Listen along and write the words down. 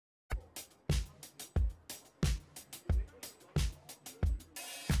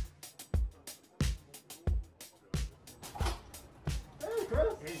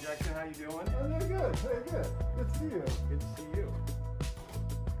Jackson, how you doing? I'm doing good, very good. Good to see you. Good to see you.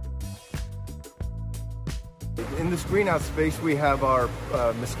 In this greenhouse space, we have our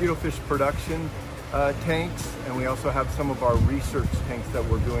mosquito fish production tanks, and we also have some of our research tanks that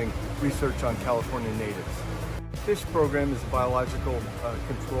we're doing research on California natives. Fish program is a biological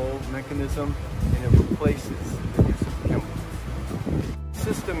control mechanism, and it replaces the use of chemicals. The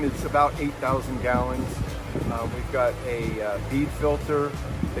system is about 8,000 gallons. We've got a bead filter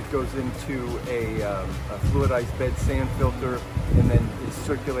that goes into a fluidized bed sand filter, and then is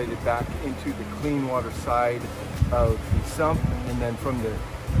circulated back into the clean water side of the sump, and then from the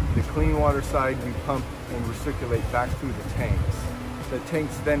clean water side we pump and recirculate back through the tanks. The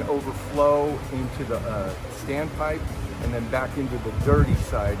tanks then overflow into the standpipe and then back into the dirty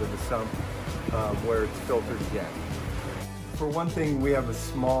side of the sump where it's filtered again. For one thing, we have a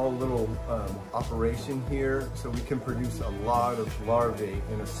small little operation here, so we can produce a lot of larvae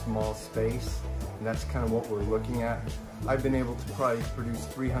in a small space, and that's kind of what we're looking at. I've been able to probably produce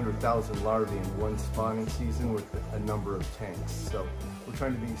 300,000 larvae in one spawning season with a number of tanks. So we're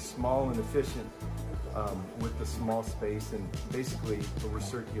trying to be small and efficient with the small space and basically a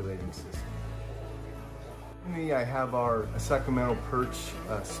recirculating system. For me, I have our Sacramento perch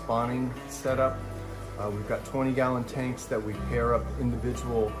spawning setup. We've got 20-gallon tanks that we pair up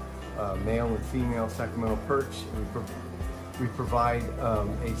individual male and female Sacramento perch. We provide a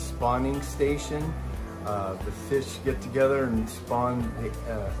spawning station. The fish get together and spawn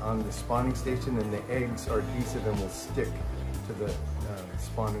on the spawning station, and the eggs are adhesive and will stick to the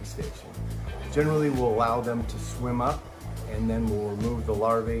spawning station. Generally, we'll allow them to swim up, and then we'll remove the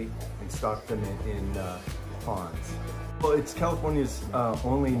larvae and stock them in ponds. Well, it's California's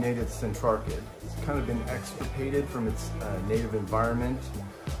only native centrarchid. It's kind of been extirpated from its native environment,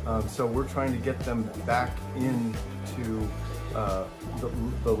 so we're trying to get them back into the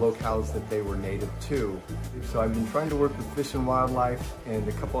locales that they were native to. So I've been trying to work with Fish and Wildlife and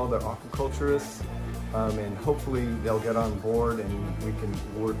a couple other aquaculturists, and hopefully they'll get on board and we can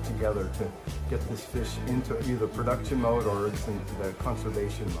work together to get this fish into either production mode or it's into the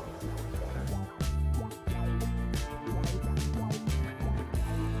conservation mode.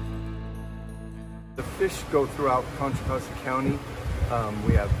 The fish go throughout Contra Costa County.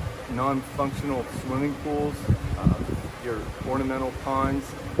 We have non-functional swimming pools, your ornamental ponds,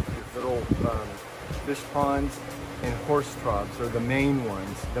 your little fish ponds, and horse troughs are the main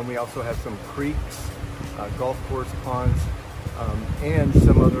ones. Then we also have some creeks, golf course ponds, and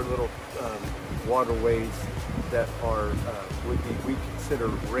some other little waterways that are we consider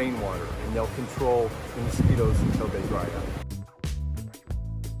rainwater, and they'll control the mosquitoes until they dry up.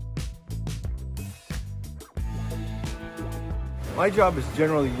 My job is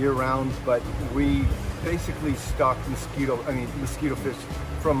generally year-round, but we basically stock mosquito fish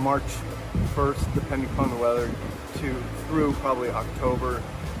from March 1st, depending upon the weather, through probably October,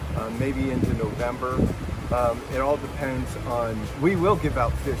 maybe into November. It all depends on. We will give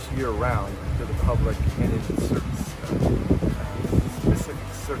out fish year-round to the public and in certain specific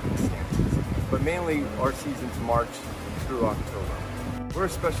circumstances, but mainly our season's March through October. We're a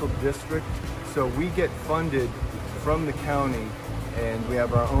special district, so we get funded from the county, and we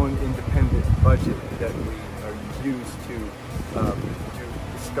have our own independent budget that we use to do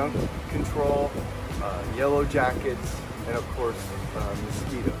skunk control, yellow jackets, and of course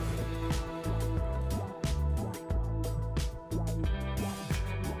mosquitoes.